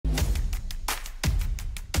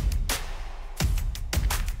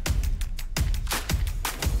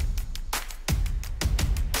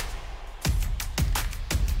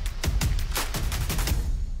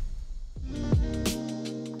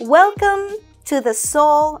Welcome to the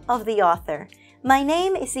Soul of the Author. My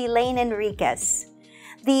name is Elaine Enriquez,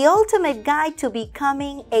 the ultimate guide to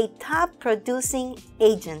becoming a top producing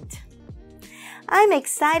agent. I'm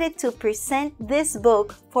excited to present this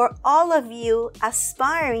book for all of you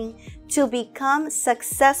aspiring to become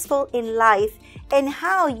successful in life and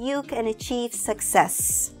how you can achieve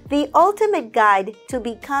success. The ultimate guide to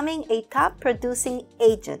becoming a top producing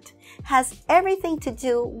agent has everything to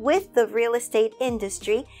do with the real estate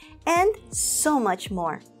industry and so much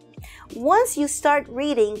more. Once you start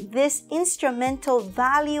reading this instrumental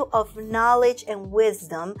value of knowledge and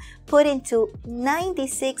wisdom put into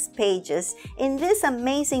 96 pages in this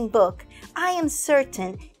amazing book, I am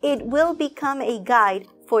certain it will become a guide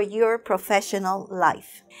for your professional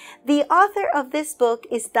life. The author of this book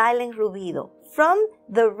is Daylan Rubido from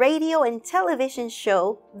the Radio and Television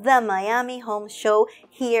Show, the Miami Home Show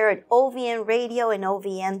here at OVN Radio and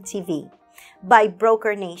OVN TV by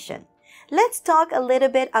BrokerNation. Let's talk a little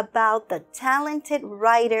bit about the talented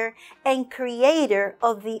writer and creator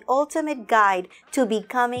of the ultimate guide to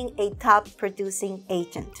becoming a top producing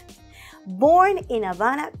agent. Born in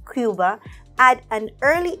Havana, Cuba, at an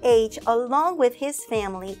early age, along with his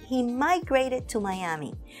family, he migrated to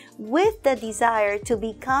Miami with the desire to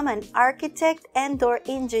become an architect and/or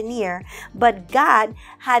engineer, but God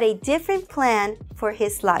had a different plan for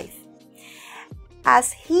his life.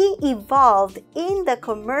 As he evolved in the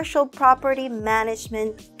commercial property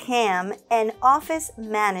management CAM and office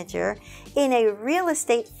manager in a real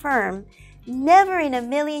estate firm, never in a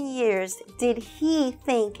million years did he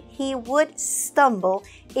think he would stumble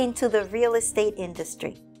into the real estate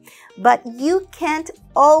industry. But you can't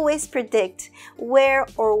always predict where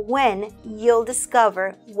or when you'll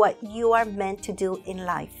discover what you are meant to do in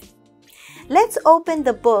life. Let's open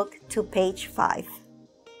the book to page 5.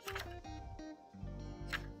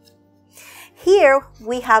 Here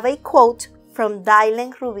we have a quote from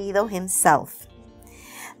Daylan Rubido himself.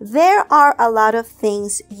 There are a lot of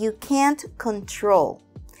things you can't control,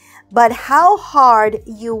 but how hard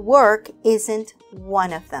you work isn't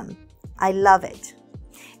one of them. I love it.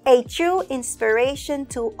 A true inspiration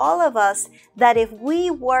to all of us that if we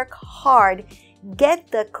work hard, get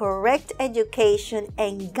the correct education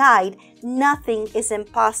and guide, nothing is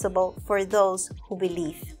impossible for those who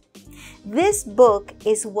believe. This book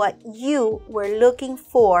is what you were looking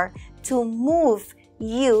for to move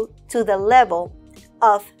you to the level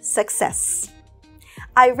of success.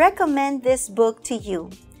 I recommend this book to you.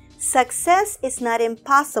 Success is not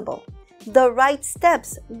impossible. The right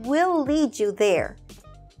steps will lead you there,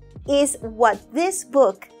 is what this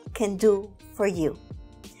book can do for you.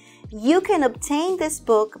 You can obtain this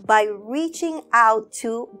book by reaching out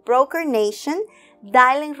to BrokerNation,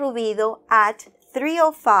 Daylan Rubido at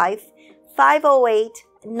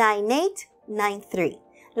 305-508-9893.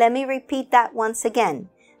 Let me repeat that once again.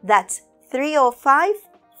 That's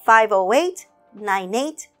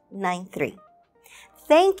 305-508-9893.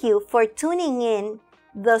 Thank you for tuning in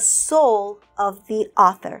The Soul of the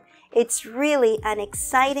Author. It's really an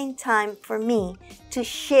exciting time for me to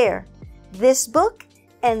share this book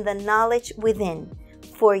and the knowledge within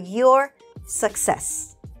for your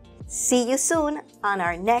success. See you soon on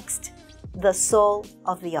our next The Soul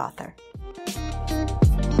of the Author.